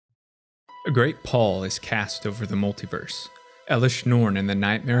A great pall is cast over the multiverse. Elesh Norn and the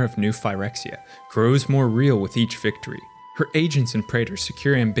nightmare of New Phyrexia grows more real with each victory. Her agents and praetors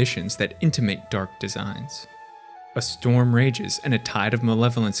secure ambitions that intimate dark designs. A storm rages and a tide of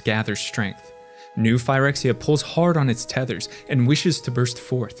malevolence gathers strength. New Phyrexia pulls hard on its tethers and wishes to burst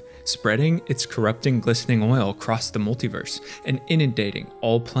forth, spreading its corrupting glistening oil across the multiverse and inundating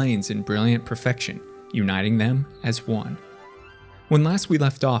all planes in brilliant perfection, uniting them as one. When last we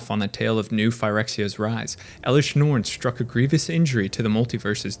left off on the tale of New Phyrexia's rise, Elesh Norn struck a grievous injury to the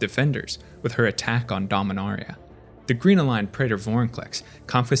multiverse's defenders with her attack on Dominaria. The green-aligned praetor Vorinclex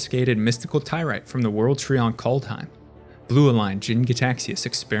confiscated mystical Tyrite from the World Tree on Kaldheim. Blue-aligned Jin Gitaxias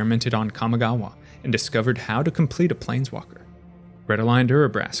experimented on Kamigawa and discovered how to complete a planeswalker. Red-aligned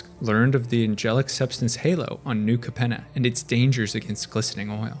Urabrask learned of the angelic substance Halo on New Capenna and its dangers against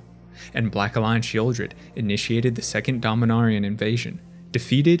glistening oil. And black-aligned Sheoldred initiated the second Dominarian invasion,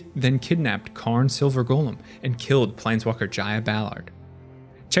 defeated then kidnapped Karn Silver Golem, and killed planeswalker Jaya Ballard.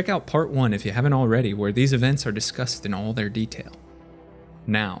 Check out part 1 if you haven't already, where these events are discussed in all their detail.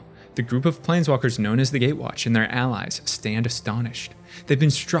 Now, the group of planeswalkers known as the Gatewatch and their allies stand astonished. They've been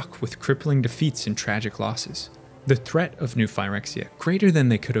struck with crippling defeats and tragic losses. The threat of New Phyrexia greater than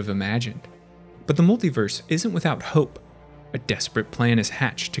they could have imagined. But the multiverse isn't without hope. A desperate plan is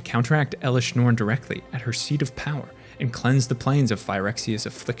hatched to counteract Elesh Norn directly at her seat of power and cleanse the planes of Phyrexia's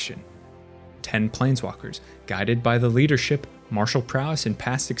affliction. 10 planeswalkers, guided by the leadership, martial prowess, and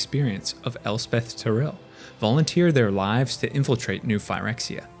past experience of Elspeth Tyrell, volunteer their lives to infiltrate New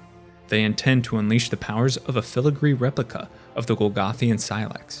Phyrexia. They intend to unleash the powers of a filigree replica of the Golgothian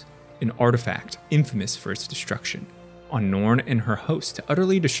Silex, an artifact infamous for its destruction, on Norn and her host to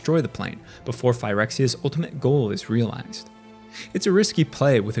utterly destroy the plane before Phyrexia's ultimate goal is realized. It's a risky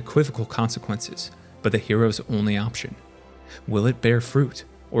play with equivocal consequences, but the hero's only option. Will it bear fruit,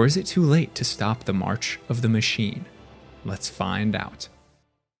 or is it too late to stop the march of the machine? Let's find out.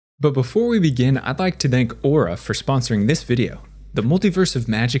 But before we begin, I'd like to thank Aura for sponsoring this video. The multiverse of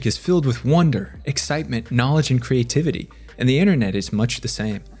magic is filled with wonder, excitement, knowledge, and creativity, and the internet is much the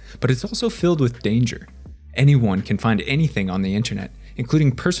same, but it's also filled with danger. Anyone can find anything on the internet,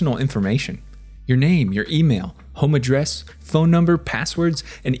 including personal information. Your name, your email, home address, phone number, passwords,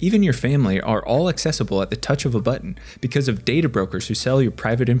 and even your family are all accessible at the touch of a button because of data brokers who sell your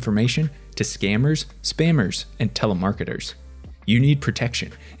private information to scammers, spammers, and telemarketers. You need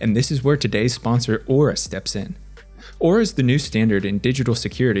protection, and this is where today's sponsor Aura steps in. Aura is the new standard in digital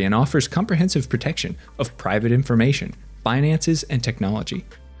security and offers comprehensive protection of private information, finances, and technology.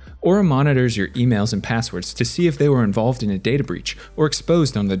 Aura monitors your emails and passwords to see if they were involved in a data breach or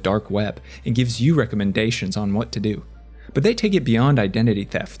exposed on the dark web, and gives you recommendations on what to do. But they take it beyond identity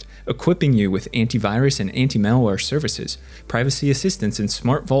theft, equipping you with antivirus and anti-malware services, privacy assistance, and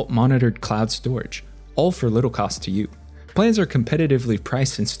Smart Vault monitored cloud storage, all for little cost to you. Plans are competitively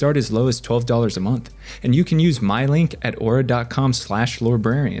priced and start as low as $12 a month, and you can use my link at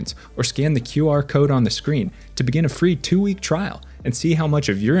aura.com/Lorebrarians or scan the QR code on the screen to begin a free 2-week trial and see how much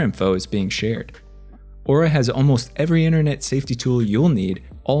of your info is being shared. Aura has almost every internet safety tool you'll need,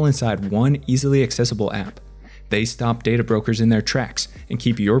 all inside one easily accessible app. They stop data brokers in their tracks and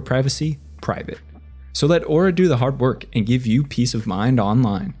keep your privacy private. So let Aura do the hard work and give you peace of mind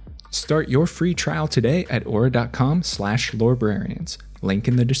online. Start your free trial today at aura.com/Lorebrarians. Link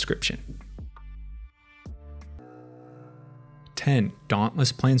in the description. 10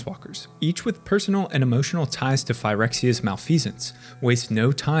 dauntless planeswalkers, each with personal and emotional ties to Phyrexia's malfeasance, waste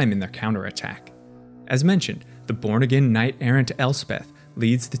no time in their counterattack. As mentioned, the born-again knight-errant Elspeth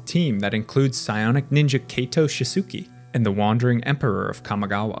leads the team that includes psionic ninja Kaito Shisuke and the wandering emperor of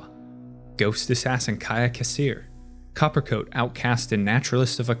Kamigawa, ghost assassin Kaya Kassir, Coppercoat outcast and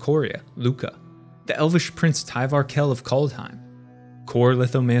naturalist of Ikoria, Luca, the elvish prince Tyvar Kell of Kaldheim, core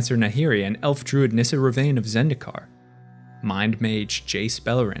lithomancer Nahiri and elf druid Nissa Ravane of Zendikar, mind mage Jace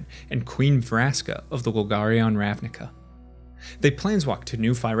Bellerin, and Queen Vraska of the Golgarion Ravnica. They planeswalk to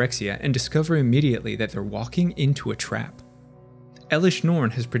New Phyrexia and discover immediately that they're walking into a trap. Elesh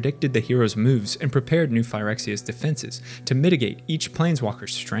Norn has predicted the hero's moves and prepared New Phyrexia's defenses to mitigate each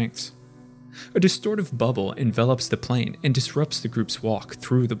planeswalker's strengths. A distortive bubble envelops the plane and disrupts the group's walk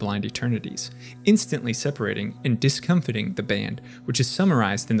through the blind eternities, instantly separating and discomfiting the band, which is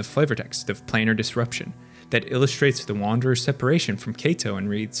summarized in the flavortext of Planar Disruption that illustrates the Wanderer's separation from Kaito and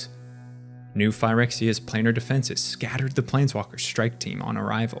reads, New Phyrexia's planar defenses scattered the Planeswalker's strike team on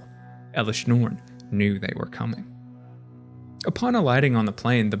arrival. Elesh Norn knew they were coming. Upon alighting on the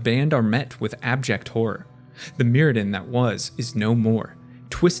plane, the band are met with abject horror. The Mirrodin that was is no more,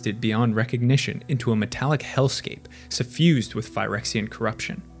 twisted beyond recognition into a metallic hellscape suffused with Phyrexian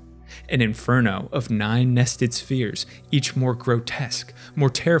corruption. An inferno of 9 nested spheres, each more grotesque, more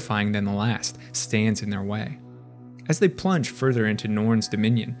terrifying than the last, stands in their way. As they plunge further into Norn's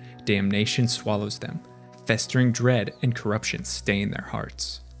dominion, damnation swallows them. Festering dread and corruption stain their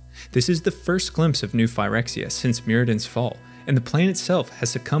hearts. This is the first glimpse of New Phyrexia since Mirrodin's fall, and the plane itself has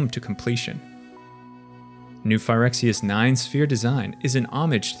succumbed to completion. New Phyrexia's 9-sphere design is an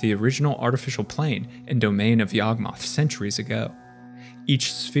homage to the original artificial plane and domain of Yawgmoth centuries ago.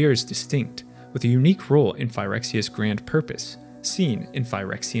 Each sphere is distinct, with a unique role in Phyrexia's grand purpose, seen in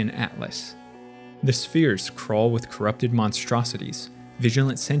Phyrexian Atlas. The spheres crawl with corrupted monstrosities,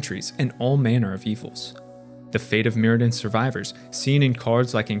 vigilant sentries, and all manner of evils. The fate of Mirrodin's survivors, seen in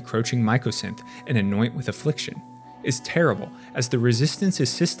cards like Encroaching Mycosynth and Anoint with Affliction, is terrible as the resistance is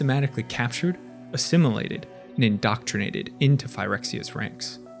systematically captured, assimilated, and indoctrinated into Phyrexia's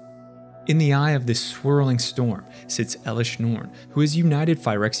ranks. In the eye of this swirling storm sits Elesh Norn, who has united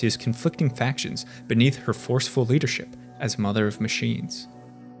Phyrexia's conflicting factions beneath her forceful leadership as Mother of Machines.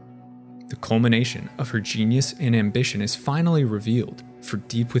 The culmination of her genius and ambition is finally revealed, for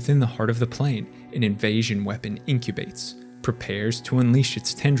deep within the heart of the plane, an invasion weapon incubates, prepares to unleash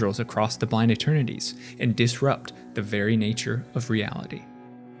its tendrils across the blind eternities and disrupt the very nature of reality.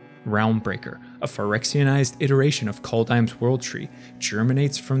 Realmbreaker, a Phyrexianized iteration of Kaldheim's World Tree,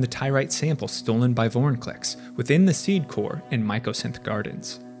 germinates from the Tyrite sample stolen by Vorinclex within the Seed Core and Mycosynth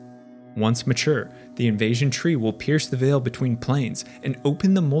Gardens. Once mature, the invasion tree will pierce the veil between planes and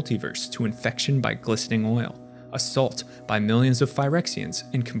open the multiverse to infection by glistening oil, assault by millions of Phyrexians,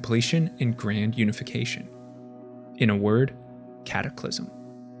 and completion and grand unification. In a word, cataclysm.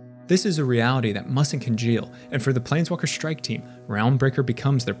 This is a reality that mustn't congeal, and for the Planeswalker Strike Team, Realmbreaker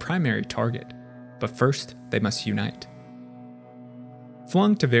becomes their primary target. But first, they must unite.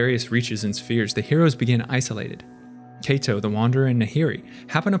 Flung to various reaches and spheres, the heroes begin isolated. Kato, the Wanderer, and Nahiri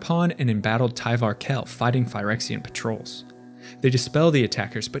happen upon an embattled Tyvar Kell fighting Phyrexian patrols. They dispel the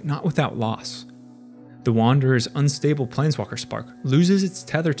attackers, but not without loss. The Wanderer's unstable Planeswalker Spark loses its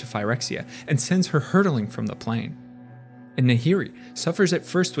tether to Phyrexia and sends her hurtling from the plane. And Nahiri suffers at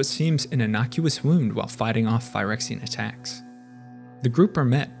first what seems an innocuous wound while fighting off Phyrexian attacks. The group are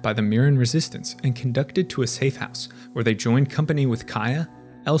met by the Mirran Resistance and conducted to a safe house, where they join company with Kaya,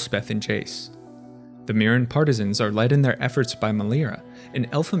 Elspeth, and Jace. The Mirran partisans are led in their efforts by Malira, an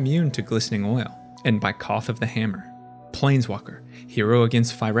elf immune to glistening oil, and by Koth of the Hammer, Planeswalker, hero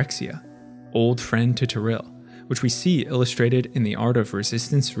against Phyrexia, old friend to Tyrell, which we see illustrated in the art of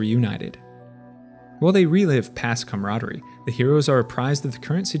Resistance Reunited. While they relive past camaraderie, the heroes are apprised of the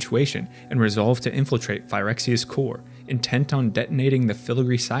current situation and resolve to infiltrate Phyrexia's core, intent on detonating the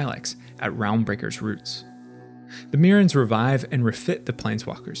filigree Silex at Realmbreaker's roots. The Mirrans revive and refit the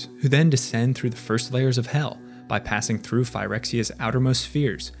Planeswalkers, who then descend through the first layers of Hell by passing through Phyrexia's outermost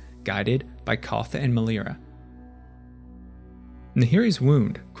spheres, guided by Koth and Malira. Nahiri's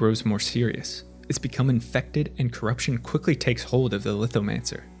wound grows more serious. It's become infected, and corruption quickly takes hold of the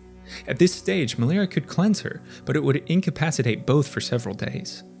Lithomancer. At this stage, Malira could cleanse her, but it would incapacitate both for several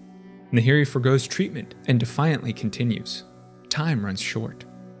days. Nahiri forgoes treatment and defiantly continues. Time runs short.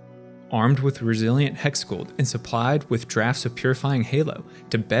 Armed with resilient Hexgold and supplied with drafts of Purifying Halo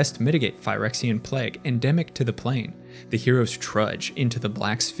to best mitigate Phyrexian plague endemic to the plane, the heroes trudge into the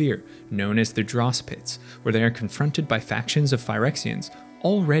Black Sphere known as the Dross Pits, where they are confronted by factions of Phyrexians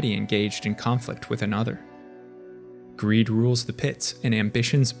already engaged in conflict with another. Greed rules the pits, and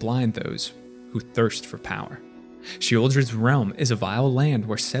ambitions blind those who thirst for power. Sheoldred's realm is a vile land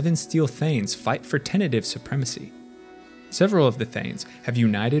where 7 Steel Thanes fight for tentative supremacy. Several of the Thanes have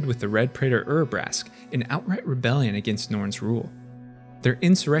united with the Red Praetor Urabrask in outright rebellion against Norn's rule. Their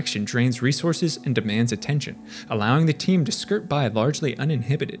insurrection drains resources and demands attention, allowing the team to skirt by largely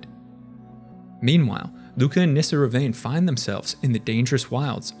uninhibited. Meanwhile, Luca and Nissa Ravane find themselves in the dangerous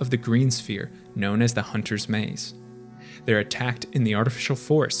wilds of the Green Sphere known as the Hunter's Maze. They're attacked in the artificial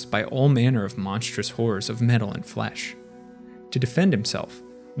forests by all manner of monstrous horrors of metal and flesh. To defend himself,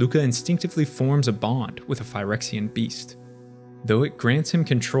 Luca instinctively forms a bond with a Phyrexian beast. Though it grants him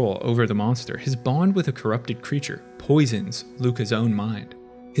control over the monster, his bond with a corrupted creature poisons Luca's own mind.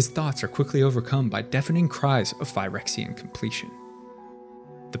 His thoughts are quickly overcome by deafening cries of Phyrexian completion.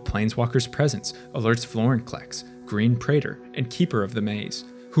 The Planeswalker's presence alerts Vorinclex, Green Praetor, and Keeper of the Maze,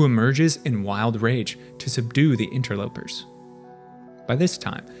 who emerges in wild rage to subdue the interlopers. By this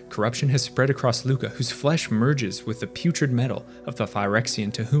time, corruption has spread across Luca, whose flesh merges with the putrid metal of the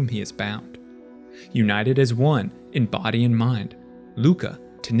Phyrexian to whom he is bound. United as one in body and mind, Luca,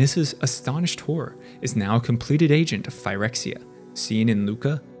 to Nissa's astonished horror, is now a completed agent of Phyrexia, seen in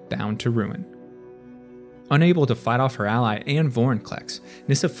Luca bound to ruin. Unable to fight off her ally and Vorinclex,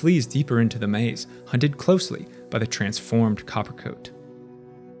 Nissa flees deeper into the maze, hunted closely by the transformed Coppercoat.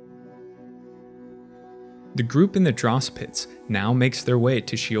 The group in the Dross Pits now makes their way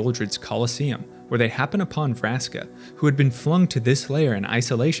to Sheoldred's Colosseum, where they happen upon Vraska, who had been flung to this lair in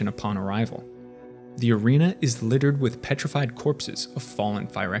isolation upon arrival. The arena is littered with petrified corpses of fallen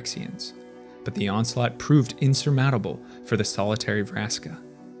Phyrexians, but the onslaught proved insurmountable for the solitary Vraska.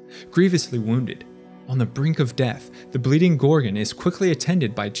 Grievously wounded, on the brink of death, the bleeding Gorgon is quickly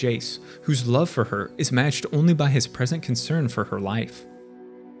attended by Jace, whose love for her is matched only by his present concern for her life.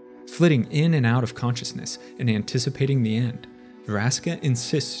 Flitting in and out of consciousness and anticipating the end, Vraska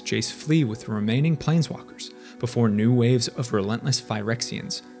insists Jace flee with the remaining planeswalkers before new waves of relentless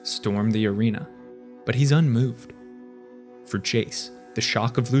Phyrexians storm the arena, but he's unmoved. For Jace, the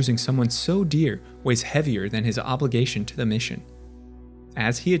shock of losing someone so dear weighs heavier than his obligation to the mission.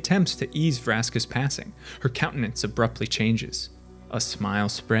 As he attempts to ease Vraska's passing, her countenance abruptly changes. A smile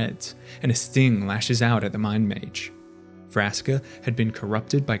spreads, and a sting lashes out at the Mind Mage. Vraska had been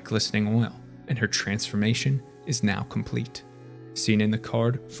corrupted by glistening oil, and her transformation is now complete. Seen in the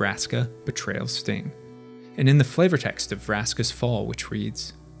card, Vraska Betrayal Sting, and in the flavor text of Vraska's fall, which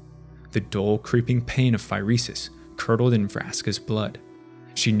reads, "The dull, creeping pain of Phyresis curdled in Vraska's blood.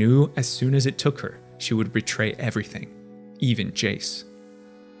 She knew as soon as it took her, she would betray everything, even Jace."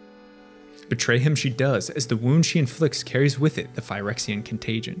 Betray him she does, as the wound she inflicts carries with it the Phyrexian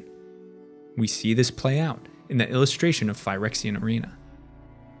contagion. We see this play out in the illustration of Phyrexian Arena.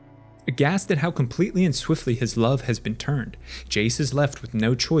 Aghast at how completely and swiftly his love has been turned, Jace is left with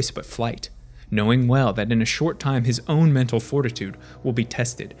no choice but flight, knowing well that in a short time his own mental fortitude will be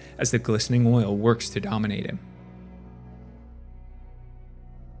tested as the glistening oil works to dominate him.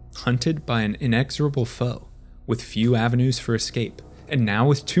 Hunted by an inexorable foe, with few avenues for escape, and now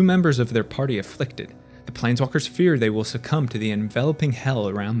with two members of their party afflicted, the Planeswalkers fear they will succumb to the enveloping hell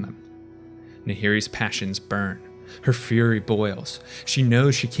around them. Nahiri's passions burn. Her fury boils. She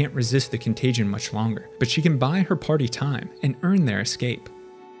knows she can't resist the contagion much longer, but she can buy her party time and earn their escape.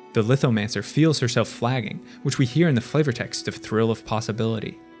 The Lithomancer feels herself flagging, which we hear in the flavor text of Thrill of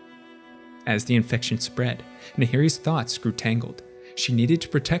Possibility. As the infection spread, Nahiri's thoughts grew tangled. She needed to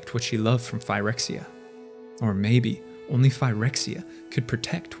protect what she loved from Phyrexia. Or maybe only Phyrexia could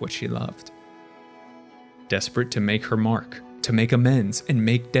protect what she loved. Desperate to make her mark, to make amends and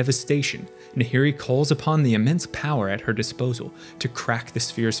make devastation, Nahiri calls upon the immense power at her disposal to crack the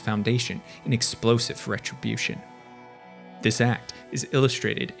sphere's foundation in explosive retribution. This act is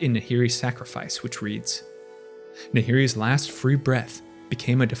illustrated in Nahiri's sacrifice, which reads, "Nahiri's last free breath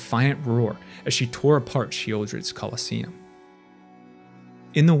became a defiant roar as she tore apart Sheoldred's Colosseum."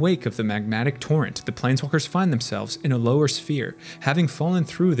 In the wake of the magmatic torrent, the Planeswalkers find themselves in a lower sphere, having fallen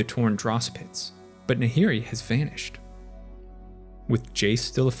through the torn Dross Pits, but Nahiri has vanished. With Jace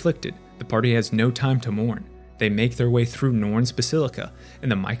still afflicted, the party has no time to mourn. They make their way through Norn's Basilica and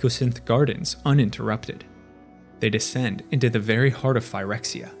the Mycosynth Gardens uninterrupted. They descend into the very heart of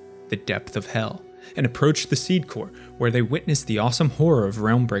Phyrexia, the depth of hell, and approach the Seed Core, where they witness the awesome horror of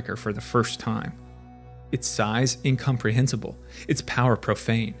Realmbreaker for the first time. Its size incomprehensible, its power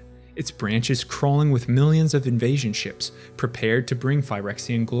profane, its branches crawling with millions of invasion ships prepared to bring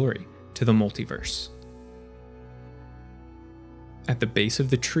Phyrexian glory to the multiverse. At the base of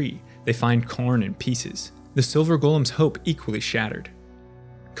the tree, they find Karn in pieces, the Silver Golem's hope equally shattered.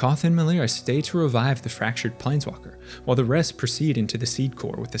 Koth and Malira stay to revive the fractured Planeswalker, while the rest proceed into the Seed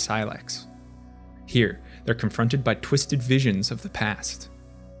Core with the Sylex. Here, they're confronted by twisted visions of the past.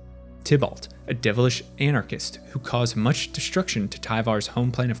 Tybalt, a devilish anarchist who caused much destruction to Tyvar's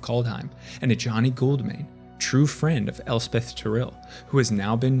home plane of Kaldheim, and Ajani Goldmane, true friend of Elspeth Tyrell, who has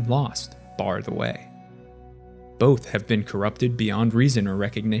now been lost, bar the way. Both have been corrupted beyond reason or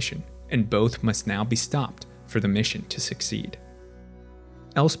recognition, and both must now be stopped for the mission to succeed.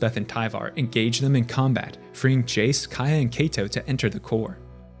 Elspeth and Tyvar engage them in combat, freeing Jace, Kaya, and Kato to enter the core.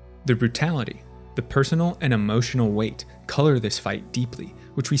 The brutality, the personal and emotional weight color this fight deeply,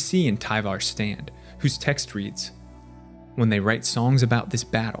 which we see in Tyvar's stand, whose text reads, "When they write songs about this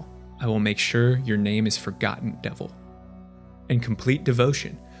battle, I will make sure your name is forgotten, devil." And complete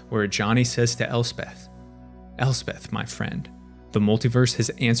devotion, where Ajani says to Elspeth, "Elspeth, my friend, the multiverse has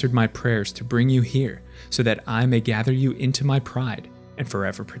answered my prayers to bring you here so that I may gather you into my pride and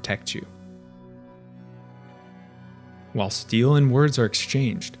forever protect you." While steel and words are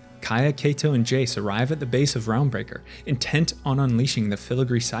exchanged, Kaya, Kato, and Jace arrive at the base of Realmbreaker, intent on unleashing the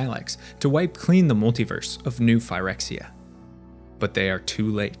filigree Sylex to wipe clean the multiverse of new Phyrexia. But they are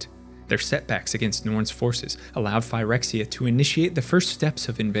too late. Their setbacks against Norn's forces allowed Phyrexia to initiate the first steps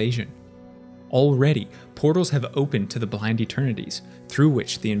of invasion. Already, portals have opened to the blind eternities, through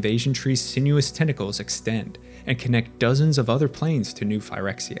which the invasion tree's sinuous tentacles extend and connect dozens of other planes to New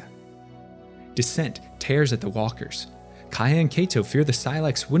Phyrexia. Dissent tears at the walkers. Kaya and Kato fear the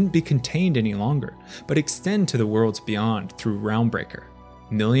Silex wouldn't be contained any longer, but extend to the worlds beyond through Realmbreaker.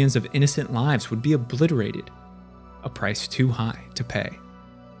 Millions of innocent lives would be obliterated, a price too high to pay.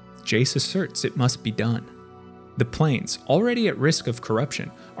 Jace asserts it must be done. The planes, already at risk of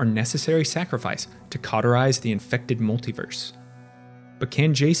corruption, are necessary sacrifice to cauterize the infected multiverse. But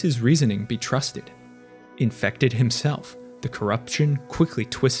can Jace's reasoning be trusted? Infected himself, the corruption quickly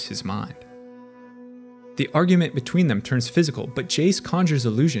twists his mind. The argument between them turns physical, but Jace conjures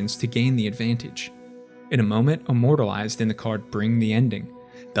illusions to gain the advantage. In a moment immortalized in the card Bring the Ending,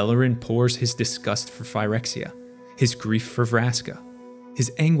 Bellerin pours his disgust for Phyrexia, his grief for Vraska,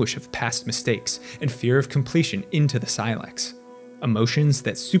 his anguish of past mistakes and fear of completion into the Silex, emotions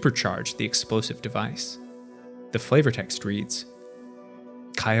that supercharge the explosive device. The flavor text reads,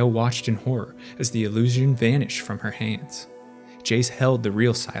 Kaya watched in horror as the illusion vanished from her hands. Jace held the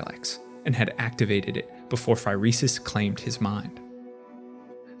real Silex and had activated it before Phyresis claimed his mind.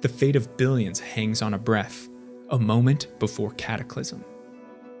 The fate of billions hangs on a breath, a moment before cataclysm.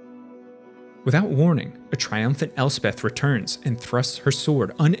 Without warning, a triumphant Elspeth returns and thrusts her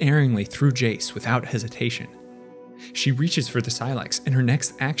sword unerringly through Jace without hesitation. She reaches for the Silex, and her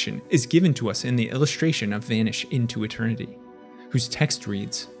next action is given to us in the illustration of Vanish into Eternity, whose text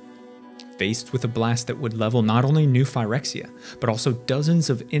reads, Faced with a blast that would level not only New Phyrexia, but also dozens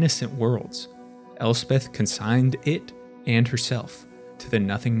of innocent worlds, Elspeth consigned it and herself to the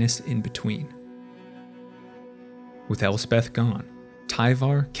nothingness in between. With Elspeth gone,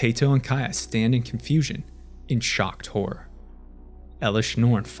 Tyvar, Kato, and Kaya stand in confusion, in shocked horror. Elesh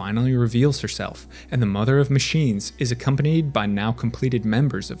Norn finally reveals herself, and the Mother of Machines is accompanied by now completed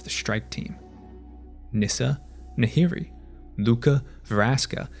members of the strike team. Nissa, Nahiri, Luca,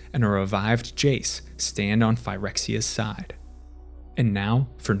 Vraska, and a revived Jace stand on Phyrexia's side. And now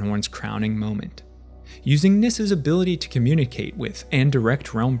for Norn's crowning moment. Using Nissa's ability to communicate with and direct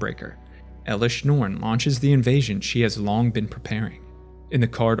Realmbreaker, Elesh Norn launches the invasion she has long been preparing. In the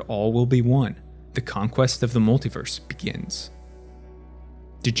card All Will Be One, the conquest of the multiverse begins.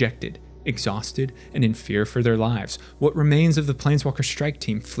 Dejected, exhausted, and in fear for their lives, what remains of the Planeswalker strike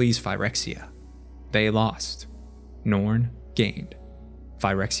team flees Phyrexia. They lost. Norn gained.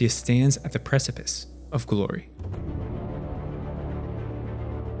 Phyrexia stands at the precipice of glory.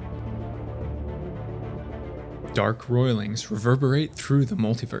 Dark roilings reverberate through the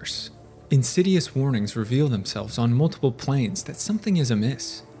multiverse. Insidious warnings reveal themselves on multiple planes that something is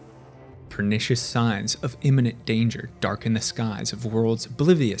amiss. Pernicious signs of imminent danger darken the skies of worlds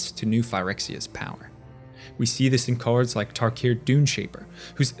oblivious to New Phyrexia's power. We see this in cards like Tarkir Duneshaper,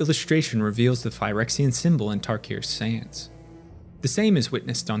 whose illustration reveals the Phyrexian symbol in Tarkir's sands. The same is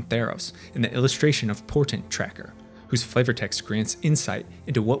witnessed on Theros in the illustration of Portent Tracker, whose flavortext grants insight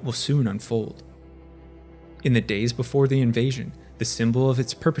into what will soon unfold. In the days before the invasion, the symbol of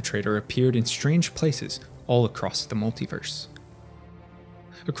its perpetrator appeared in strange places all across the multiverse.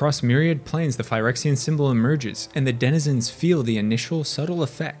 Across myriad planes, the Phyrexian symbol emerges, and the denizens feel the initial subtle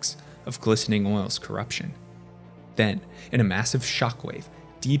effects of Glistening Oil's corruption. Then, in a massive shockwave,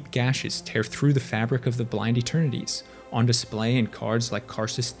 deep gashes tear through the fabric of the Blind Eternities, on display in cards like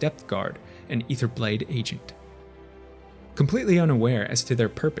Karsus Depth Guard and Aetherblade Agent. Completely unaware as to their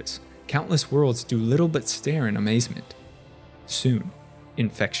purpose, countless worlds do little but stare in amazement. Soon,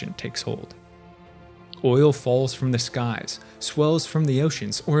 infection takes hold. Oil falls from the skies, swells from the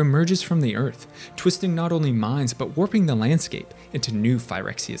oceans, or emerges from the earth, twisting not only minds but warping the landscape into New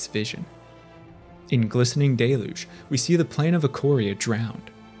Phyrexia's vision. In Glistening Deluge, we see the plane of Ikoria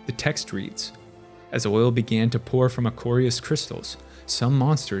drowned. The text reads, As oil began to pour from Ikoria's crystals, some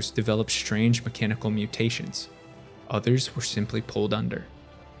monsters developed strange mechanical mutations. Others were simply pulled under.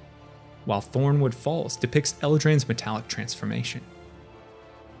 While Thornwood Falls depicts Eldraine's metallic transformation.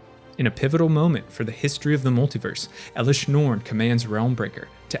 In a pivotal moment for the history of the multiverse, Elesh Norn commands Realmbreaker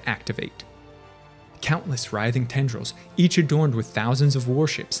to activate. Countless writhing tendrils, each adorned with thousands of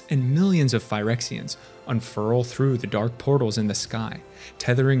warships and millions of Phyrexians, unfurl through the dark portals in the sky,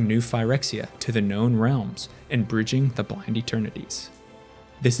 tethering New Phyrexia to the known realms and bridging the Blind Eternities.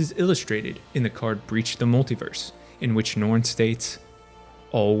 This is illustrated in the card Breach the Multiverse, in which Norn states,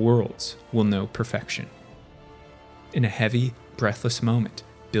 All worlds will know perfection. In a heavy, breathless moment,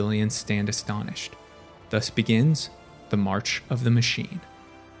 billions stand astonished. Thus begins the March of the Machine.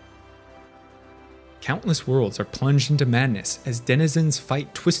 Countless worlds are plunged into madness as denizens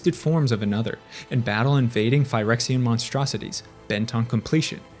fight twisted forms of another and battle invading Phyrexian monstrosities bent on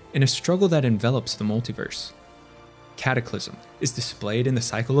completion in a struggle that envelops the multiverse. Cataclysm is displayed in the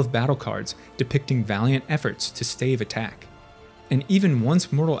cycle of battle cards depicting valiant efforts to stave attack, and even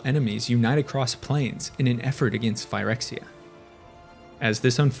once mortal enemies unite across planes in an effort against Phyrexia. As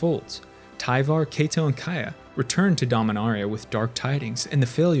this unfolds, Tyvar, Kato, and Kaya return to Dominaria with dark tidings and the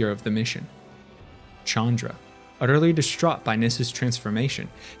failure of the mission. Chandra, utterly distraught by Nissa's transformation,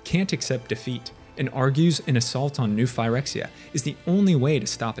 can't accept defeat and argues an assault on New Phyrexia is the only way to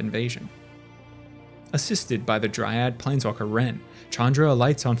stop invasion. Assisted by the Dryad Planeswalker Ren, Chandra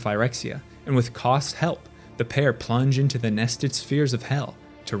alights on Phyrexia, and with Koth's help, the pair plunge into the nested spheres of hell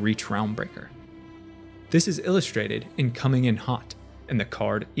to reach Realmbreaker. This is illustrated in Coming in Hot and the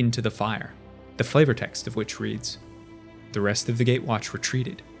card Into the Fire, the flavor text of which reads, "The rest of the Gatewatch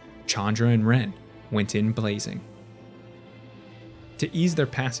retreated. Chandra and Ren went in blazing." To ease their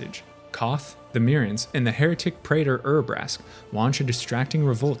passage, Koth, the Mirrans, and the heretic praetor Urabrask launch a distracting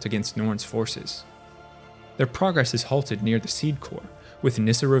revolt against Norn's forces. Their progress is halted near the Seed Core, with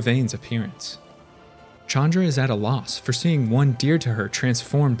Nissa Ravain's appearance. Chandra is at a loss for seeing one dear to her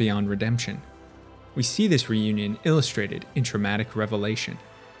transformed beyond redemption. We see this reunion illustrated in Traumatic Revelation.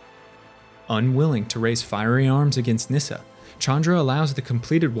 Unwilling to raise fiery arms against Nissa, Chandra allows the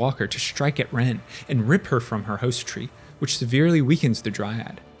completed Walker to strike at Ren and rip her from her host tree, which severely weakens the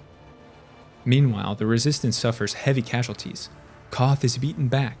Dryad. Meanwhile, the Resistance suffers heavy casualties. Koth is beaten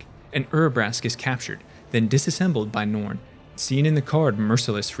back, and Urabrask is captured, then disassembled by Norn, seen in the card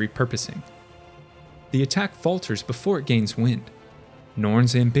Merciless Repurposing. The attack falters before it gains wind.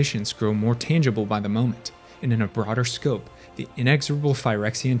 Norn's ambitions grow more tangible by the moment, and in a broader scope, the inexorable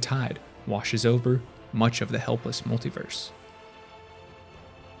Phyrexian tide washes over much of the helpless multiverse.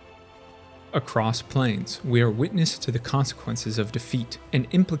 Across planes, we are witness to the consequences of defeat and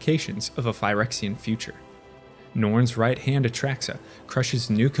implications of a Phyrexian future. Norn's right hand Atraxa crushes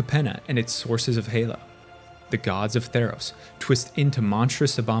New Capenna and its sources of Halo. The gods of Theros twist into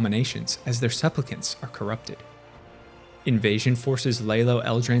monstrous abominations as their supplicants are corrupted. Invasion forces Lalo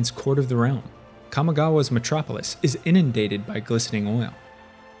Eldran's Court of the Realm. Kamigawa's metropolis is inundated by glistening oil.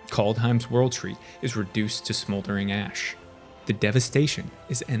 Kaldheim's World Tree is reduced to smoldering ash. The devastation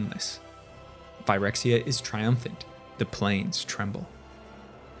is endless. Phyrexia is triumphant. The plains tremble.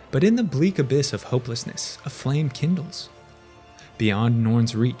 But in the bleak abyss of hopelessness, a flame kindles. Beyond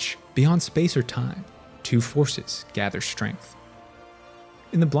Norn's reach, beyond space or time, two forces gather strength.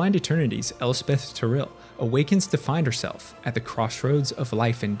 In the blind eternities, Elspeth Tyrell awakens to find herself at the crossroads of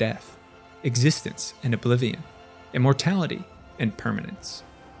life and death, existence and oblivion, immortality and permanence.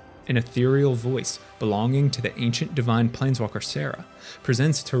 An ethereal voice belonging to the ancient divine planeswalker Sarah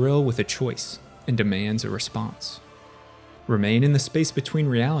presents Tyrell with a choice and demands a response. Remain in the space between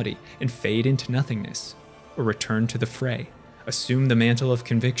reality and fade into nothingness, or return to the fray, assume the mantle of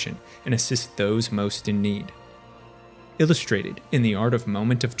conviction, and assist those most in need. Illustrated in the art of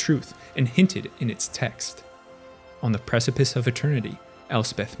Moment of Truth and hinted in its text. On the precipice of eternity,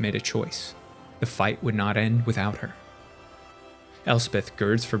 Elspeth made a choice. The fight would not end without her. Elspeth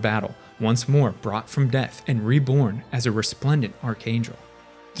girds for battle, once more brought from death and reborn as a resplendent archangel.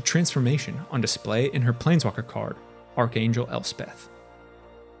 The transformation on display in her Planeswalker card, Archangel Elspeth.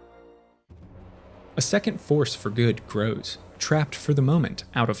 A second force for good grows, trapped for the moment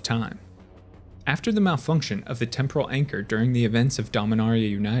out of time. After the malfunction of the temporal anchor during the events of Dominaria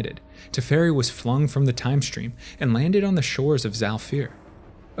United, Teferi was flung from the time stream and landed on the shores of Zhalfir,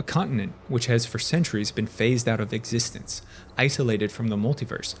 a continent which has for centuries been phased out of existence, isolated from the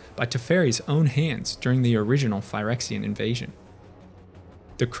multiverse by Teferi's own hands during the original Phyrexian invasion.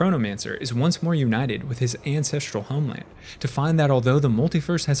 The Chronomancer is once more united with his ancestral homeland to find that although the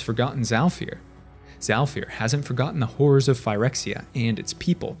multiverse has forgotten Zhalfir, Zhalfir hasn't forgotten the horrors of Phyrexia, and its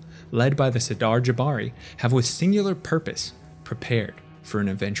people, led by the Sidar Jabari, have with singular purpose prepared for an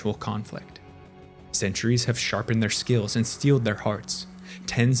eventual conflict. Centuries have sharpened their skills and steeled their hearts.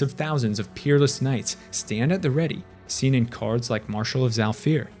 Tens of thousands of peerless knights stand at the ready, seen in cards like Marshal of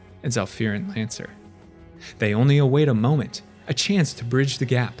Zhalfir and Zhalfiran Lancer. They only await a moment, a chance to bridge the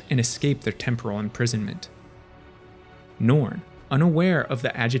gap and escape their temporal imprisonment. Norn, unaware of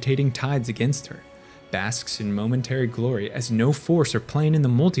the agitating tides against her, basks in momentary glory as no force or plane in the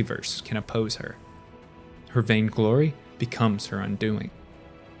multiverse can oppose her. Her vainglory becomes her undoing.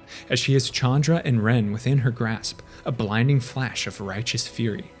 As she has Chandra and Ren within her grasp, a blinding flash of righteous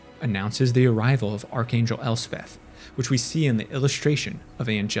fury announces the arrival of Archangel Elspeth, which we see in the illustration of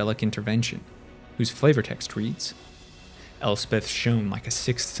Angelic Intervention, whose flavor text reads, "Elspeth shone like a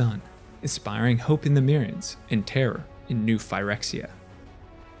sixth sun, inspiring hope in the Mirrans and terror in New Phyrexia."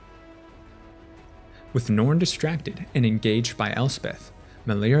 With Norn distracted and engaged by Elspeth,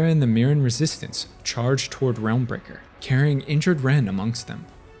 Melira and the Mirren Resistance charge toward Realmbreaker, carrying injured Ren amongst them.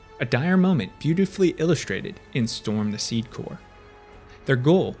 A dire moment beautifully illustrated in Storm the Seed Core. Their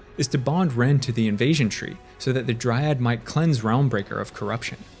goal is to bond Ren to the invasion tree so that the Dryad might cleanse Realmbreaker of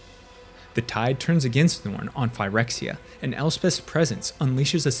corruption. The tide turns against Norn on Phyrexia, and Elspeth's presence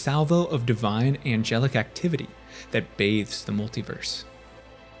unleashes a salvo of divine angelic activity that bathes the multiverse.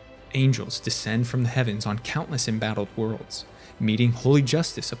 Angels descend from the heavens on countless embattled worlds, meeting holy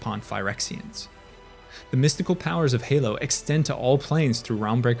justice upon Phyrexians. The mystical powers of Halo extend to all planes through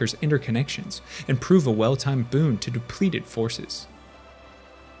Realmbreaker's interconnections and prove a well-timed boon to depleted forces.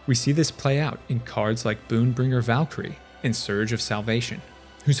 We see this play out in cards like Boonbringer Valkyrie and Surge of Salvation,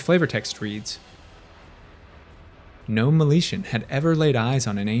 whose flavortext reads, "No Meletian had ever laid eyes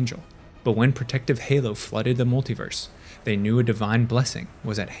on an angel, but when protective halo flooded the multiverse, they knew a divine blessing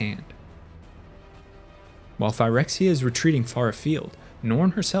was at hand." While Phyrexia is retreating far afield,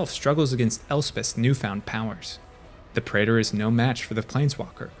 Norn herself struggles against Elspeth's newfound powers. The Praetor is no match for the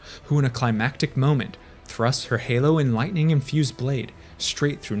Planeswalker, who in a climactic moment thrusts her halo and lightning-infused blade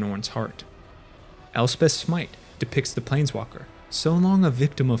straight through Norn's heart. Elspeth's smite depicts the Planeswalker, so long a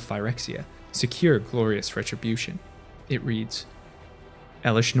victim of Phyrexia, secure glorious retribution. It reads,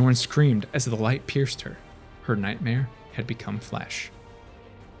 "Elesh Norn screamed as the light pierced her. Her nightmare had become flesh."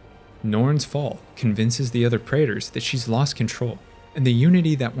 Norn's fall convinces the other Praetors that she's lost control, and the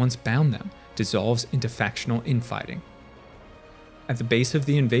unity that once bound them dissolves into factional infighting. At the base of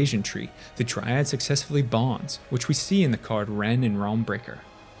the invasion tree, the Dryad successfully bonds, which we see in the card Ren and Realmbreaker.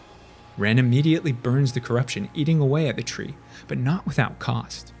 Ren immediately burns the corruption eating away at the tree, but not without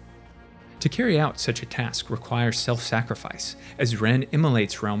cost. To carry out such a task requires self-sacrifice, as Ren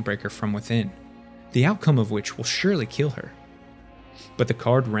immolates Realmbreaker from within, the outcome of which will surely kill her. But the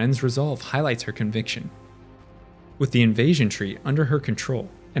card Ren's Resolve highlights her conviction. With the invasion tree under her control,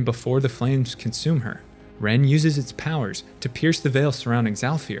 and before the flames consume her, Ren uses its powers to pierce the veil surrounding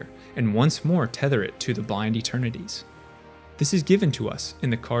Zhalfir and once more tether it to the blind eternities. This is given to us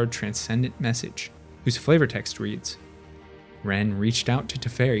in the card Transcendent Message, whose flavortext reads, "Ren reached out to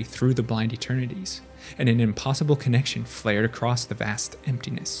Teferi through the blind eternities, and an impossible connection flared across the vast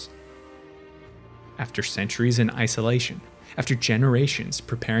emptiness." After centuries in isolation, after generations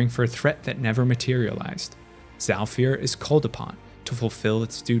preparing for a threat that never materialized, Zhalfir is called upon to fulfill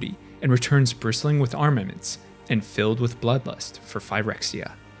its duty and returns bristling with armaments and filled with bloodlust for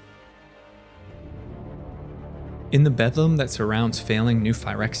Phyrexia. In the bedlam that surrounds failing New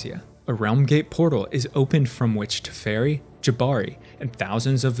Phyrexia, a Realm Gate portal is opened from which Teferi, Jabari, and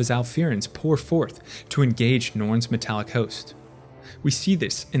thousands of Zhalfirans pour forth to engage Norn's metallic host. We see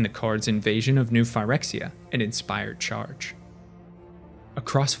this in the cards Invasion of New Phyrexia and Inspired Charge.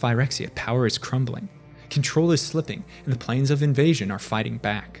 Across Phyrexia, power is crumbling, control is slipping, and the planes of invasion are fighting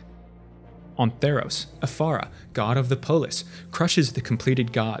back. On Theros, Aphara, god of the polis, crushes the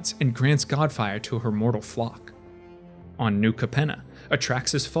completed gods and grants godfire to her mortal flock. On New Capenna,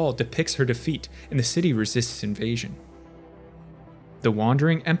 Atraxa's fall depicts her defeat and the city resists invasion. The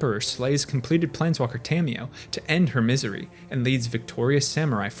Wandering Emperor slays completed Planeswalker Tamiyo to end her misery and leads victorious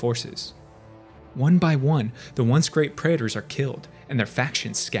samurai forces. One by one, the once great Praetors are killed and their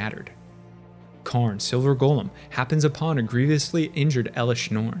factions scattered. Karn, Silver Golem, happens upon a grievously injured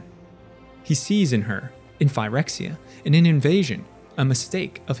Elesh Norn. He sees in her, in Phyrexia, and in Invasion, a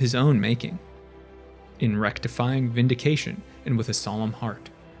mistake of his own making. In rectifying vindication and with a solemn heart,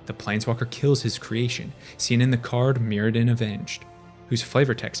 the Planeswalker kills his creation, seen in the card Mirrodin Avenged, whose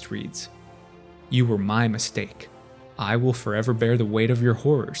flavortext reads, "You were my mistake. I will forever bear the weight of your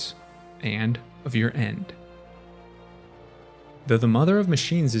horrors, and of your end." Though the Mother of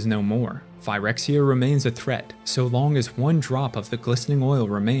Machines is no more, Phyrexia remains a threat so long as one drop of the glistening oil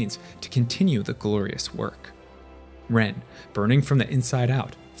remains to continue the glorious work. Ren, burning from the inside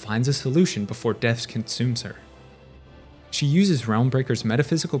out, finds a solution before death consumes her. She uses Realmbreaker's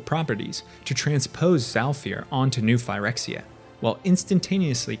metaphysical properties to transpose Zhalfir onto New Phyrexia, while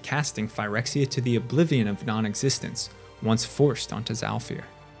instantaneously casting Phyrexia to the oblivion of non-existence once forced onto Zhalfir.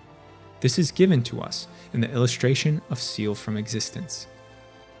 This is given to us in the illustration of Seal from Existence.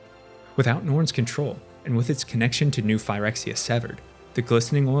 Without Norn's control, and with its connection to New Phyrexia severed, the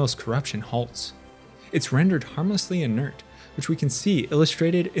glistening oil's corruption halts. It's rendered harmlessly inert, which we can see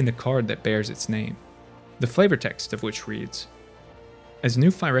illustrated in the card that bears its name, the flavortext of which reads, "As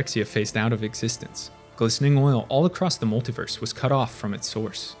New Phyrexia phased out of existence, glistening oil all across the multiverse was cut off from its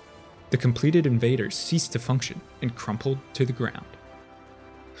source. The completed invaders ceased to function and crumpled to the ground."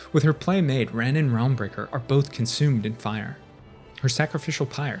 With her play made, Ren and Realmbreaker are both consumed in fire. Her sacrificial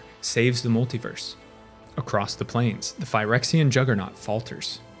pyre saves the multiverse. Across the plains, the Phyrexian juggernaut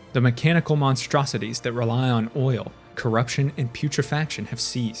falters. The mechanical monstrosities that rely on oil, corruption, and putrefaction have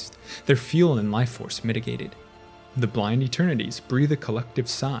ceased, their fuel and life force mitigated. The blind eternities breathe a collective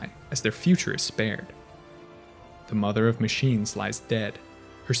sigh as their future is spared. The mother of machines lies dead,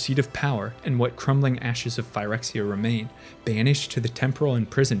 her seat of power and what crumbling ashes of Phyrexia remain, banished to the temporal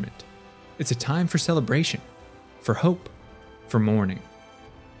imprisonment. It's a time for celebration, for hope, for mourning.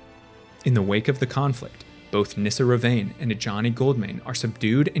 In the wake of the conflict, both Nissa Ravane and Ajani Goldmane are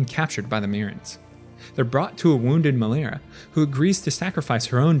subdued and captured by the Mirrans. They're brought to a wounded Malera, who agrees to sacrifice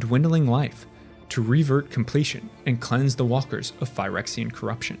her own dwindling life to revert completion and cleanse the walkers of Phyrexian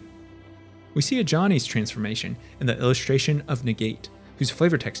corruption. We see Ajani's transformation in the illustration of Negate, whose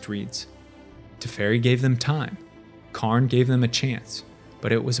flavortext reads, Teferi gave them time, Karn gave them a chance,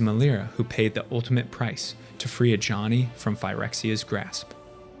 but it was Malera who paid the ultimate price to free Ajani from Phyrexia's grasp.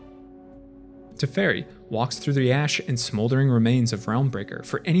 Teferi walks through the ash and smoldering remains of Realmbreaker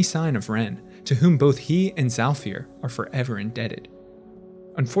for any sign of Ren, to whom both he and Zhalfir are forever indebted.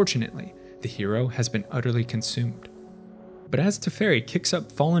 Unfortunately, the hero has been utterly consumed. But as Teferi kicks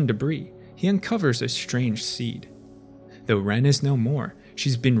up fallen debris, he uncovers a strange seed. Though Ren is no more,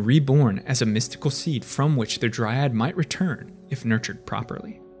 she's been reborn as a mystical seed from which the Dryad might return if nurtured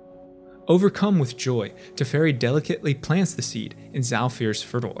properly. Overcome with joy, Teferi delicately plants the seed in Zhalfir's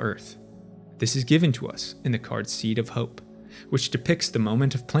fertile earth. This is given to us in the card Seed of Hope, which depicts the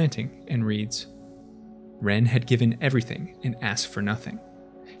moment of planting and reads, Ren had given everything and asked for nothing.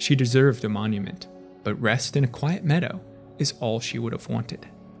 She deserved a monument, but rest in a quiet meadow is all she would have wanted.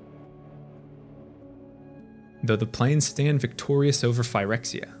 Though the plains stand victorious over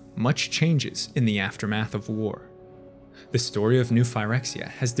Phyrexia, much changes in the aftermath of war. The story of New Phyrexia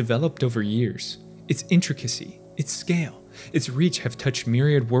has developed over years. Its intricacy, its scale, its reach have touched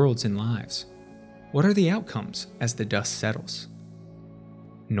myriad worlds and lives. What are the outcomes as the dust settles?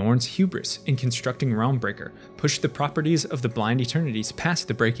 Norn's hubris in constructing Realmbreaker pushed the properties of the Blind Eternities past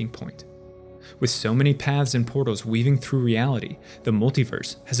the breaking point. With so many paths and portals weaving through reality, the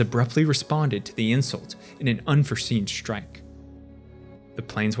multiverse has abruptly responded to the insult in an unforeseen strike. The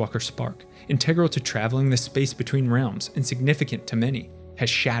Planeswalker Spark, integral to traveling the space between realms and significant to many, has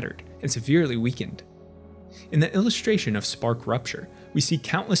shattered and severely weakened. In the illustration of Spark Rupture, we see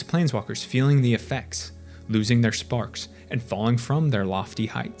countless Planeswalkers feeling the effects, losing their sparks and falling from their lofty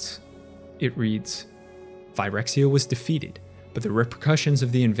heights. It reads, Phyrexia was defeated, but the repercussions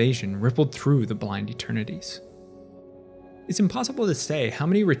of the invasion rippled through the Blind Eternities. It's impossible to say how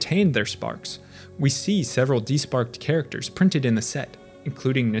many retained their sparks. We see several desparked characters printed in the set,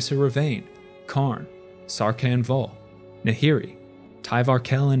 including Nissa Ravane, Karn, Sarkhan Vol, Nahiri, Tyvar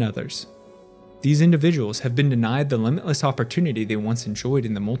Kell, and others. These individuals have been denied the limitless opportunity they once enjoyed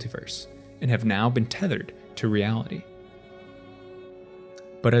in the multiverse, and have now been tethered to reality.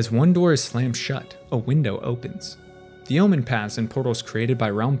 But as one door is slammed shut, a window opens. The omen paths and portals created by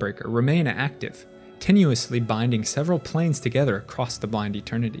Realmbreaker remain active, tenuously binding several planes together across the Blind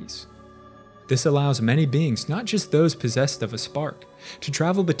Eternities. This allows many beings, not just those possessed of a spark, to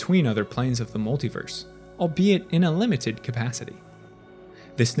travel between other planes of the multiverse, albeit in a limited capacity.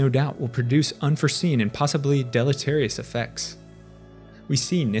 This no doubt will produce unforeseen and possibly deleterious effects. We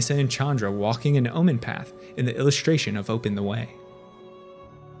see Nissa and Chandra walking an omen path in the illustration of Open the Way.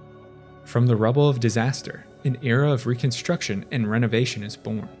 From the rubble of disaster, an era of reconstruction and renovation is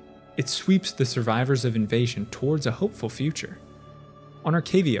born. It sweeps the survivors of invasion towards a hopeful future. On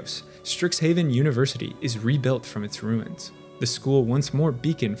Arcavios, Strixhaven University is rebuilt from its ruins, the school once more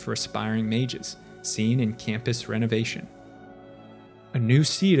beacon for aspiring mages, seen in campus renovation. A new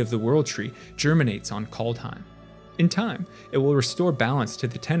seed of the World Tree germinates on Kaldheim. In time, it will restore balance to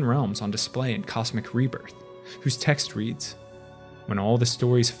the 10 realms on display in Cosmic Rebirth, whose text reads, When all the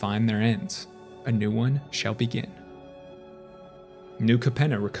stories find their ends, a new one shall begin. New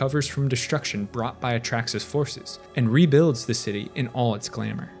Capenna recovers from destruction brought by Atraxa's forces and rebuilds the city in all its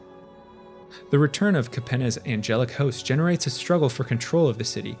glamour. The return of Capenna's angelic host generates a struggle for control of the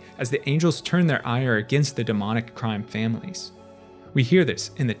city as the angels turn their ire against the demonic crime families. We hear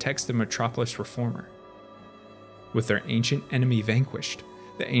this in the text of Metropolis Reformer. With their ancient enemy vanquished,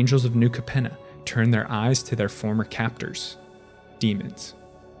 the angels of New Capenna turn their eyes to their former captors, demons.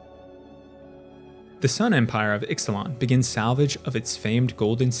 The Sun Empire of Ixalan begins salvage of its famed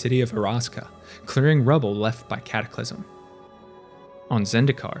golden city of Erazka, clearing rubble left by Cataclysm. On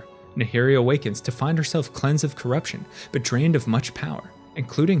Zendikar, Nahiri awakens to find herself cleansed of corruption, but drained of much power,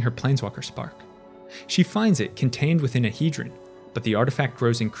 including her Planeswalker Spark. She finds it contained within a Hedron, but the artifact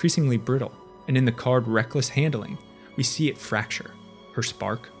grows increasingly brittle, and in the card Reckless Handling, we see it fracture, her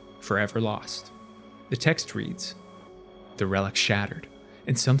spark forever lost. The text reads, "The relic shattered,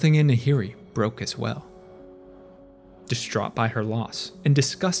 and something in Nahiri broke as well." Distraught by her loss, and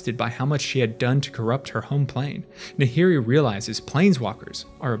disgusted by how much she had done to corrupt her home plane, Nahiri realizes planeswalkers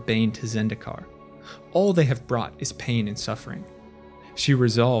are a bane to Zendikar. All they have brought is pain and suffering. She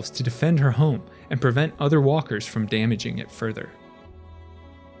resolves to defend her home and prevent other walkers from damaging it further.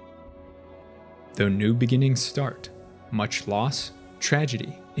 Though new beginnings start, much loss,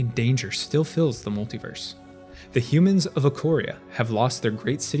 tragedy, and danger still fills the multiverse. The humans of Ikoria have lost their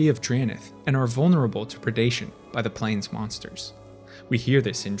great city of Drannith and are vulnerable to predation by the plains monsters. We hear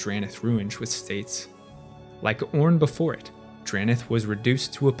this in Drannith Ruined, which states, "Like Orn before it, Drannith was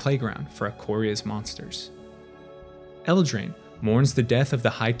reduced to a playground for Ikoria's monsters." Eldraine mourns the death of the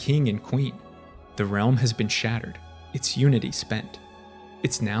High King and Queen. The realm has been shattered, its unity spent.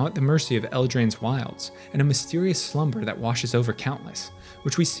 It's now at the mercy of Eldraine's wilds and a mysterious slumber that washes over countless,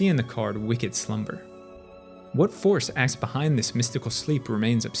 which we see in the card Wicked Slumber. What force acts behind this mystical sleep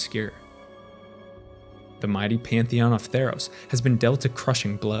remains obscure. The mighty pantheon of Theros has been dealt a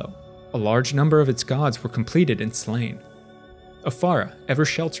crushing blow. A large number of its gods were completed and slain. Afara, ever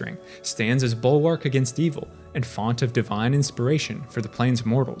sheltering, stands as bulwark against evil and font of divine inspiration for the plains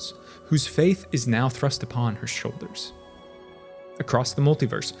mortals, whose faith is now thrust upon her shoulders. Across the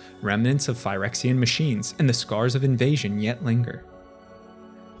multiverse, remnants of Phyrexian machines and the scars of invasion yet linger.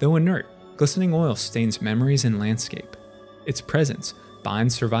 Though inert, glistening oil stains memories and landscape. Its presence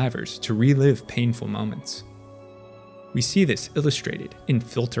binds survivors to relive painful moments. We see this illustrated in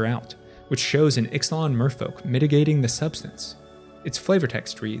Filter Out, which shows an Ixalan merfolk mitigating the substance. Its flavor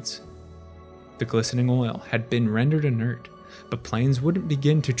text reads, "The glistening oil had been rendered inert, but plains wouldn't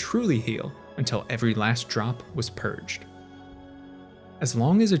begin to truly heal until every last drop was purged." As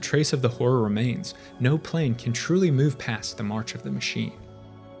long as a trace of the horror remains, no plane can truly move past the march of the machine.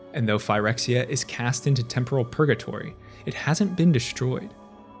 And though Phyrexia is cast into temporal purgatory, it hasn't been destroyed.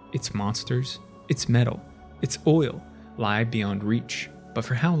 Its monsters, its metal, its oil lie beyond reach, but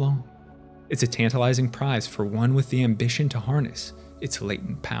for how long? It's a tantalizing prize for one with the ambition to harness its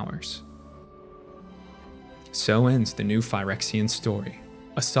latent powers. So ends the new Phyrexian story,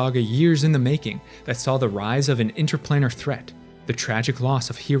 a saga years in the making that saw the rise of an interplanar threat, the tragic loss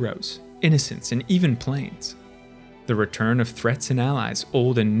of heroes, innocents, and even planes, the return of threats and allies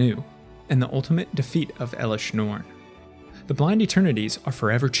old and new, and the ultimate defeat of Elesh Norn. The blind eternities are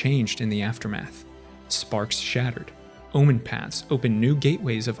forever changed in the aftermath. Sparks shattered, omen paths open new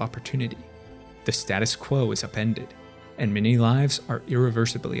gateways of opportunity. The status quo is upended, and many lives are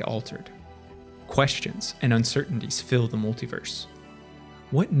irreversibly altered. Questions and uncertainties fill the multiverse.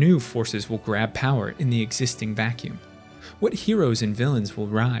 What new forces will grab power in the existing vacuum? What heroes and villains will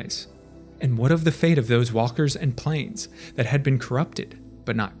rise? And what of the fate of those walkers and planes that had been corrupted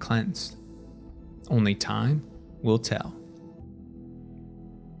but not cleansed? Only time will tell.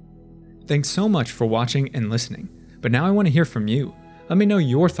 Thanks so much for watching and listening, but now I want to hear from you. Let me know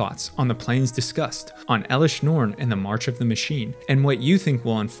your thoughts on the planes discussed on Elesh Norn and the March of the Machine, and what you think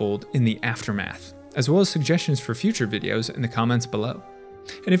will unfold in the aftermath, as well as suggestions for future videos in the comments below.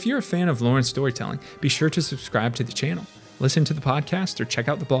 And if you're a fan of lore and storytelling, be sure to subscribe to the channel, listen to the podcast, or check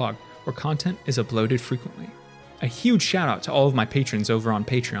out the blog, where content is uploaded frequently. A huge shout out to all of my patrons over on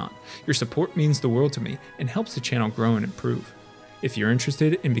Patreon. Your support means the world to me and helps the channel grow and improve. If you're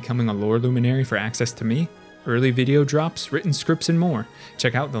interested in becoming a lore luminary for access to me, early video drops, written scripts, and more,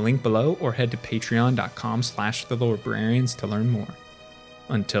 check out the link below or head to patreon.com/thelorebrarians to learn more.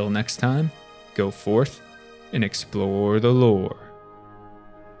 Until next time, go forth and explore the lore.